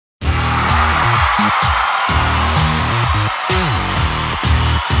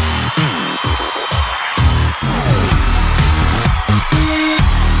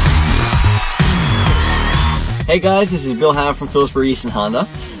Hey guys, this is Bill Hamm from Phillipsburg East and Honda.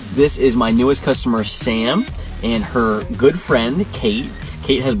 This is my newest customer, Sam, and her good friend, Kate.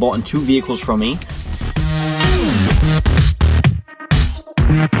 Kate has bought 2 vehicles from me.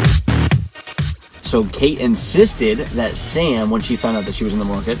 So Kate insisted that Sam, when she found out that she was in the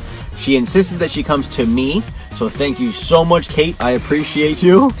market, she insisted that she comes to me. So thank you so much, Kate. I appreciate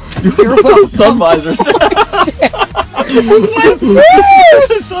you. You're welcome. Sun visors.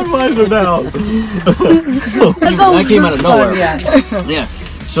 Sun visor down. That came out of nowhere. Yeah.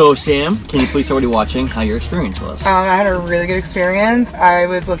 So Sam, can you please tell everybody watching how your experience was? I had a really good experience. I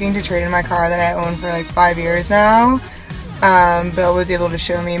was looking to trade in my car that I own for like 5 years now. Bill was able to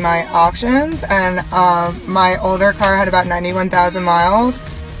show me my options, and my older car had about 91,000 miles.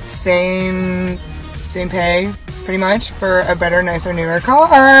 Same pay, pretty much, for a better, nicer, newer car.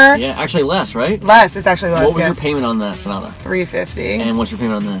 Yeah, actually less, right? Less. It's actually less. What was your payment on that Sonata? $350. And what's your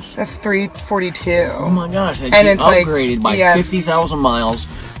payment on this? $342. Oh my gosh! And it's upgraded like, by 50,000 miles,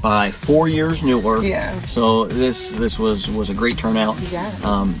 by 4 years newer. Yeah. So this was a great turnout.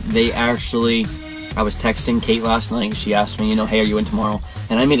 Yeah. They actually. I was texting Kate last night. She asked me, hey, are you in tomorrow?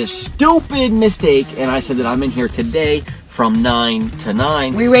 And I made a stupid mistake, and I said that I'm in here today from 9 to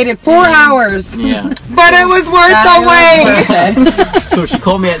 9. We waited 4 hours. Yeah. But it was worth the wait. So she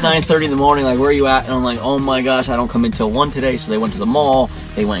called me at 9:30 in the morning, like, where are you at? And I'm like, oh my gosh, I don't come until 1 today. So they went to the mall.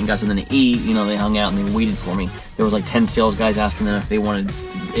 They went and got something to eat. They hung out and they waited for me. There was like 10 sales guys asking them if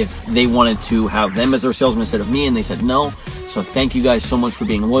they wanted to have them as their salesman instead of me, and they said no. So thank you guys so much for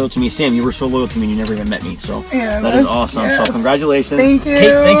being loyal to me. Sam, you were so loyal to me and you never even met me. So yeah, that is awesome. Yes. So congratulations. Thank you.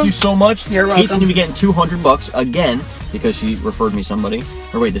 Kate, thank you so much. You're welcome. Kate's going to be getting $200 again because she referred me somebody.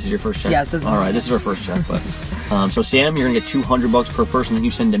 Or wait, this is your first check? Yes, this is all right, this is her first check. But so Sam, you're going to get $200 per person that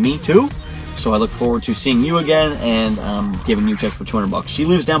you send to me too. So I look forward to seeing you again and giving you checks for $200. She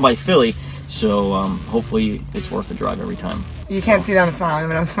lives down by Philly. So hopefully it's worth the drive every time. You can't see that I'm smiling,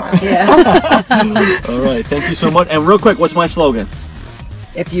 but I'm smiling. Yeah. All right, thank you so much. And real quick, what's my slogan?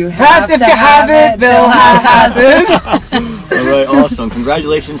 If you have it, Bill has it. All right, awesome.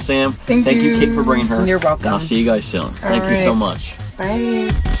 Congratulations, Sam. Thank you, you, Kate, for bringing her. You're welcome. And I'll see you guys soon. Thank you so much.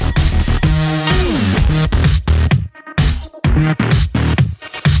 Bye.